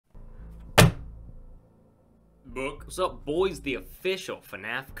book. What's up, boys? The official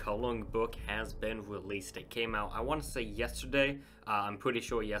FNAF coloring book has been released. It came out, I want to say yesterday. I'm pretty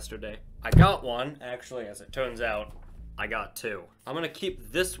sure yesterday. I got one, actually, as it turns out. I got two. I'm gonna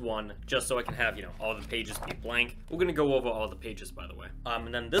keep this one just so I can have, all the pages be blank. We're gonna go over all the pages, by the way.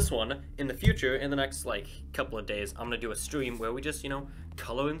 And then this one, in the future, in the next, couple of days, I'm gonna do a stream where we just,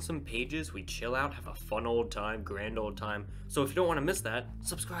 color in some pages, we chill out, have a fun old time, grand old time. So if you don't want to miss that,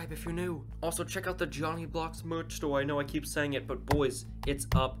 subscribe if you're new. Also, check out the JonnyBlox merch store. I know I keep saying it, but boys, it's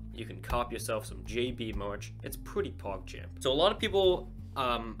up. You can cop yourself some JB merch. It's pretty PogChamp. So a lot of people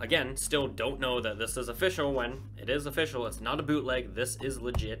again, still don't know that this is official when it is official. It's not a bootleg. This is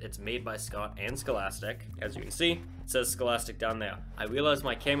legit. It's made by Scott and Scholastic. As you can see, it says Scholastic down there. I realize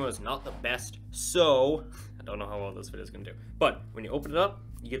my camera is not the best, so I don't know how well this video is going to do. But when you open it up,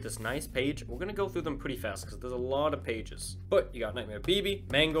 you get this nice page. We're going to go through them pretty fast because there's a lot of pages. But you got Nightmare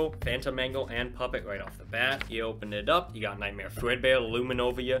BB, Mangle, Phantom Mangle, and Puppet right off the bat. You open it up, you got Nightmare Fredbear looming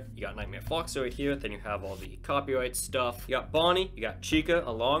over you. You got Nightmare Fox right here. Then you have all the copyright stuff. You got Bonnie, you got Chica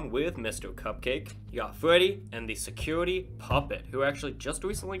along with Mr. Cupcake. You got Freddy and the security puppet, who actually just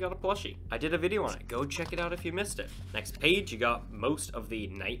recently got a plushie. I did a video on it. Go check it out if you missed it. Next page, you got most of the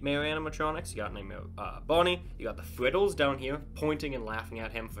Nightmare animatronics. You got Nightmare Bonnie. You got the Friddles down here, pointing and laughing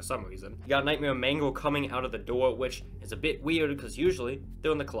at him for some reason. You got Nightmare Mangle coming out of the door, which is a bit weird because usually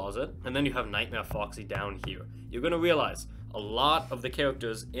they're in the closet. And then you have Nightmare Foxy down here. You're gonna realize a lot of the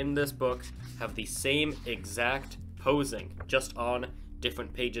characters in this book have the same exact posing, just on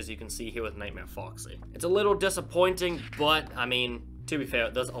different pages. You can see here with Nightmare Foxy. It's a little disappointing, but I mean, to be fair,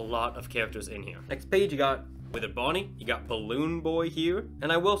 there's a lot of characters in here. Next page, you got Withered Bonnie, you got Balloon Boy here,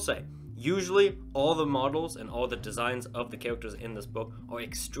 and I will say, usually all the models and all the designs of the characters in this book are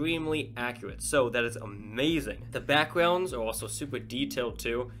extremely accurate, so that is amazing. The backgrounds are also super detailed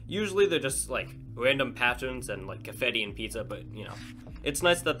too. Usually they're just random patterns and confetti and pizza, but it's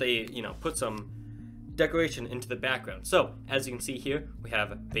nice that they, put some decoration into the background. So, as you can see here, we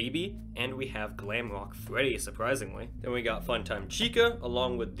have Baby and we have Glamrock Freddy, surprisingly. Then we got Funtime Chica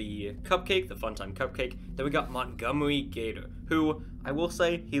along with the Cupcake, the Funtime Cupcake. Then we got Montgomery Gator, who I will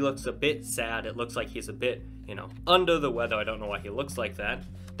say he looks a bit sad. It looks like he's a bit, under the weather. I don't know why he looks like that.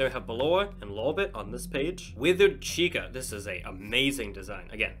 Then we have Ballora and Lolbit on this page. Withered Chica. This is an amazing design.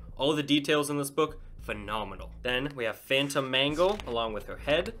 Again, all the details in this book, phenomenal. Then we have Phantom Mangle along with her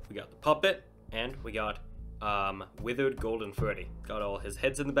head. We got the puppet. And we got Withered Golden Freddy. Got all his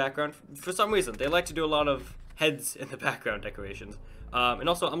heads in the background. For some reason, they like to do a lot of heads in the background decorations. And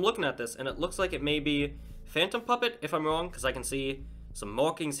also, I'm looking at this, and it looks like it may be Phantom Puppet, if I'm wrong, because I can see some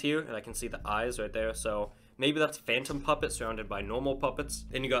markings here, and I can see the eyes right there, so maybe that's Phantom Puppet surrounded by normal puppets.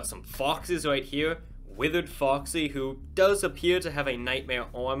 Then you got some foxes right here. Withered Foxy, who does appear to have a nightmare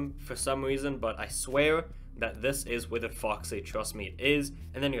arm for some reason, but I swear that this is Withered Foxy, trust me, it is.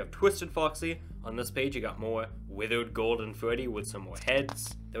 And then you have Twisted Foxy. On this page, you got more Withered Golden Freddy with some more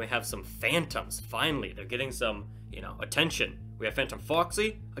heads. Then we have some phantoms. Finally, they're getting some, attention. We have Phantom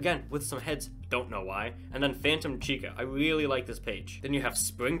Foxy, again, with some heads, don't know why. And then Phantom Chica. I really like this page. Then you have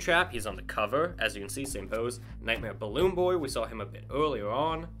Springtrap, he's on the cover. As you can see, same pose. Nightmare Balloon Boy, we saw him a bit earlier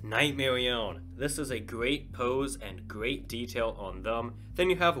on. Nightmare Yawn. This is a great pose and great detail on them.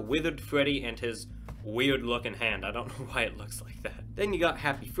 Then you have Withered Freddy and his weird looking hand. I don't know why it looks like that. Then you got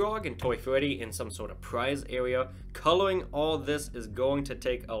Happy Frog and Toy Freddy in some sort of prize area. Coloring all this is going to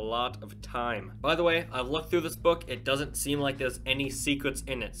take a lot of time. By the way, I've looked through this book. It doesn't seem like there's any secrets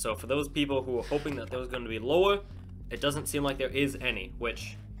in it. So for those people who were hoping that there was going to be lower, it doesn't seem like there is any,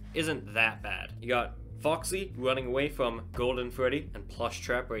 which isn't that bad. You got Foxy running away from Golden Freddy and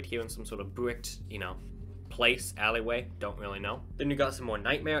Plushtrap right here in some sort of bricked, place, alleyway, don't really know. Then you got some more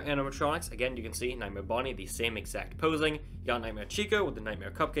Nightmare animatronics. Again, you can see Nightmare Bonnie, the same exact posing. You got Nightmare Chica with the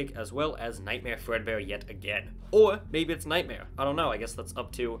Nightmare Cupcake, as well as Nightmare Fredbear yet again. Or maybe it's Nightmare. I don't know. I guess that's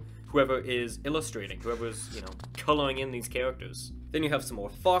up to whoever is illustrating, whoever's, coloring in these characters. Then you have some more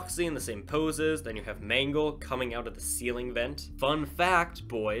Foxy in the same poses. Then you have Mangle coming out of the ceiling vent. Fun fact,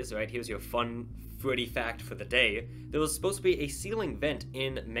 boys, right? Here's your fun Freddy fact for the day. There was supposed to be a ceiling vent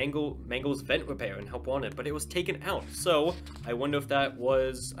in Mangle's vent repair in Help Wanted, but it was taken out. So I wonder if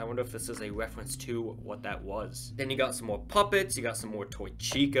this is a reference to what that was. Then you got some more puppets, you got some more toy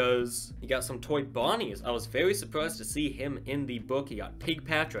Chicas, you got some toy Bonnies. I was very surprised to see him in the book. You got Pig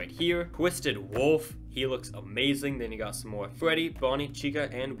Patch right here, Twisted Wolf. He looks amazing. Then you got some more Freddy, Bonnie, Chica,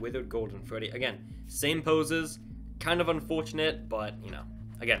 and Withered Golden Freddy. Again, same poses, kind of unfortunate, but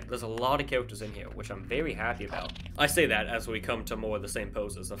again, there's a lot of characters in here, which I'm very happy about. I say that as we come to more of the same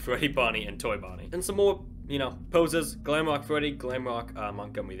poses of Freddy, Bonnie, and Toy Bonnie. And some more, you know, poses, Glamrock Freddy, Glamrock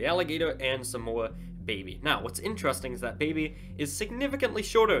Montgomery the Alligator, and some more Baby. Now, what's interesting is that Baby is significantly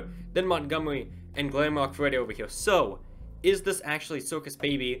shorter than Montgomery and Glamrock Freddy over here. So, is this actually Circus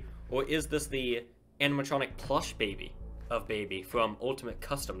Baby, or is this the animatronic plush Baby of Baby from Ultimate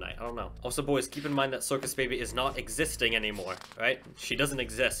Custom Night? I don't know. Also, boys, keep in mind that Circus Baby is not existing anymore, right? She doesn't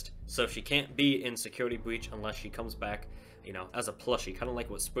exist, so she can't be in Security Breach unless she comes back, you know, as a plushie, kind of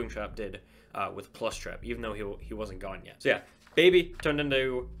like what Springtrap did with Plush Trap, even though he wasn't gone yet. So yeah, Baby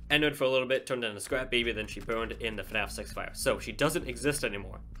entered for a little bit, turned into Scrap Baby, then she burned in the FNAF 6 fire. So she doesn't exist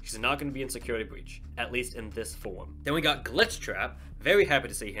anymore. She's not going to be in Security Breach, at least in this form. Then we got Glitch Trap. Very happy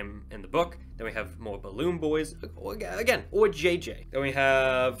to see him in the book. Then we have more Balloon Boys, or JJ. Then we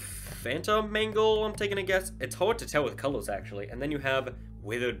have Phantom Mangle, I'm taking a guess. It's hard to tell with colors, actually. And then you have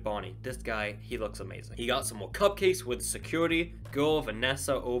Withered Bonnie. This guy, he looks amazing. He got some more cupcakes with Security, Girl,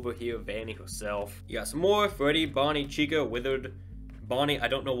 Vanessa over here, Vanny herself. You got some more Freddy, Bonnie, Chica, Withered Bonnie. I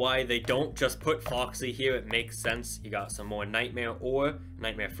don't know why they don't just put Foxy here. It makes sense. You got some more Nightmare or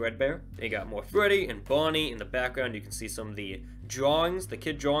Nightmare Fredbear. Then you got more Freddy and Bonnie in the background. You can see some of the drawings, the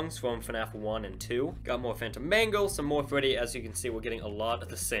kid drawings from FNAF 1 and 2. Got more Phantom Mangle, some more Freddy. As you can see, we're getting a lot of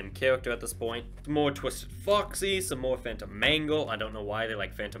the same character at this point. Some more Twisted Foxy, some more Phantom Mangle. I don't know why they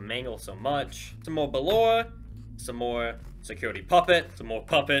like Phantom Mangle so much. Some more Ballora, some more Security Puppet, some more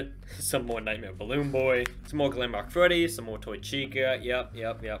Puppet, some more Nightmare Balloon Boy, some more Glamrock Freddy, some more Toy Chica.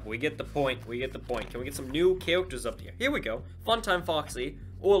 Yep. We get the point. Can we get some new characters up here? Here we go. Funtime Foxy,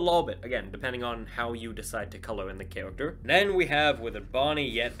 or Lolbit, again, depending on how you decide to color in the character. Then we have Withered Bonnie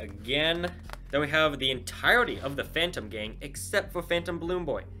yet again. Then we have the entirety of the Phantom gang, except for Phantom Balloon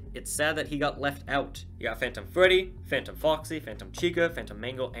Boy. It's sad that he got left out. You got Phantom Freddy, Phantom Foxy, Phantom Chica, Phantom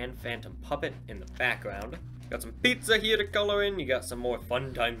Mangle, and Phantom Puppet in the background. Got some pizza here to color in. You got some more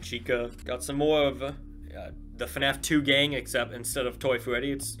Funtime Chica. Got some more of the FNAF 2 gang, except instead of Toy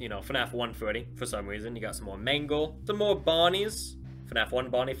Freddy, it's, you know, FNAF 1 Freddy for some reason. You got some more Mangle, some more Bonnies. FNAF 1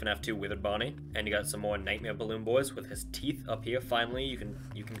 Bonnie, FNAF 2 Withered Bonnie, and you got some more Nightmare Balloon Boys with his teeth up here. Finally, you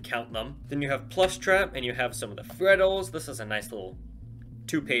can count them. Then you have Plush Trap, and you have some of the Freddles. This is a nice little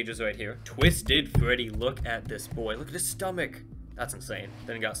 2 pages right here. Twisted Freddy, look at this boy. Look at his stomach. That's insane.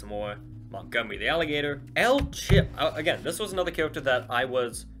 Then you got some more Montgomery the Alligator. L-Chip. Again, this was another character that I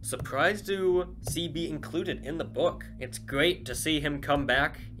was surprised to see be included in the book. It's great to see him come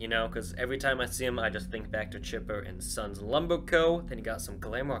back, you know, because every time I see him, I just think back to Chipper and Sons Lumber Co. Then you got some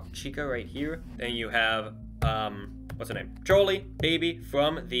Glamrock Chica right here. Then you have, what's her name? Charlie, Baby,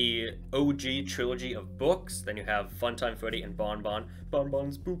 from the OG trilogy of books. Then you have Funtime Freddy and Bonbon.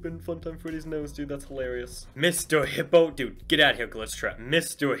 Bonbon's pooping Funtime Freddy's nose, dude. That's hilarious. Mr. Hippo. Dude, get out of here, Glitch Trap.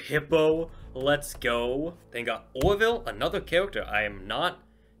 Mr. Hippo. Let's go. Then you got Orville, another character I am not,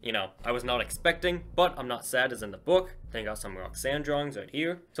 you know, I was not expecting, but I'm not sad as in the book. Then you got some Roxanne drawings right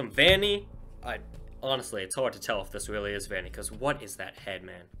here. Some Vanny. Honestly, it's hard to tell if this really is Vanny, because what is that head,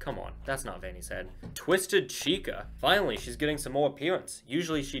 man? Come on, that's not Vanny's head. Twisted Chica. Finally, she's getting some more appearance.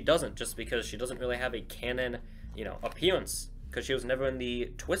 Usually she doesn't, just because she doesn't really have a canon, you know, appearance, because she was never in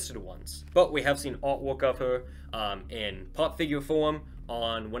the Twisted ones. But we have seen artwork of her in pop figure form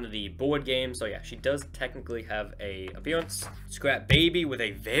on one of the board games. So yeah, she does technically have a appearance. Scrap Baby with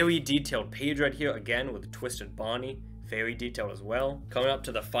a very detailed page right here, again with Twisted Bonnie. Very detailed as well. Coming up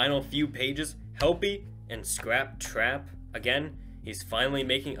to the final few pages, Helpy and Scrap Trap. Again, he's finally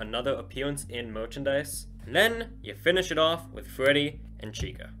making another appearance in merchandise. And then you finish it off with Freddy and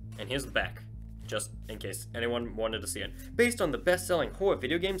Chica. And here's the back, just in case anyone wanted to see it. Based on the best-selling horror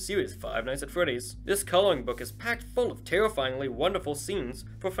video game series Five Nights at Freddy's, this coloring book is packed full of terrifyingly wonderful scenes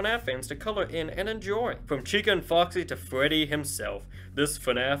for FNAF fans to color in and enjoy. From Chica and Foxy to Freddy himself, this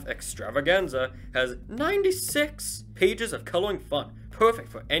FNAF extravaganza has 96 pages of coloring fun. Perfect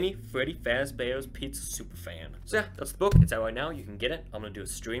for any Freddy Fazbear's Pizza superfan. So yeah, that's the book. It's out right now. You can get it. I'm gonna do a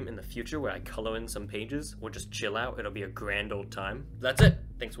stream in the future where I color in some pages or just chill out. It'll be a grand old time. That's it.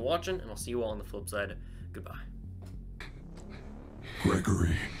 Thanks for watching, and I'll see you all on the flip side. Goodbye.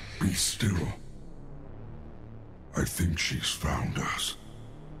 Gregory, be still. I think she's found us.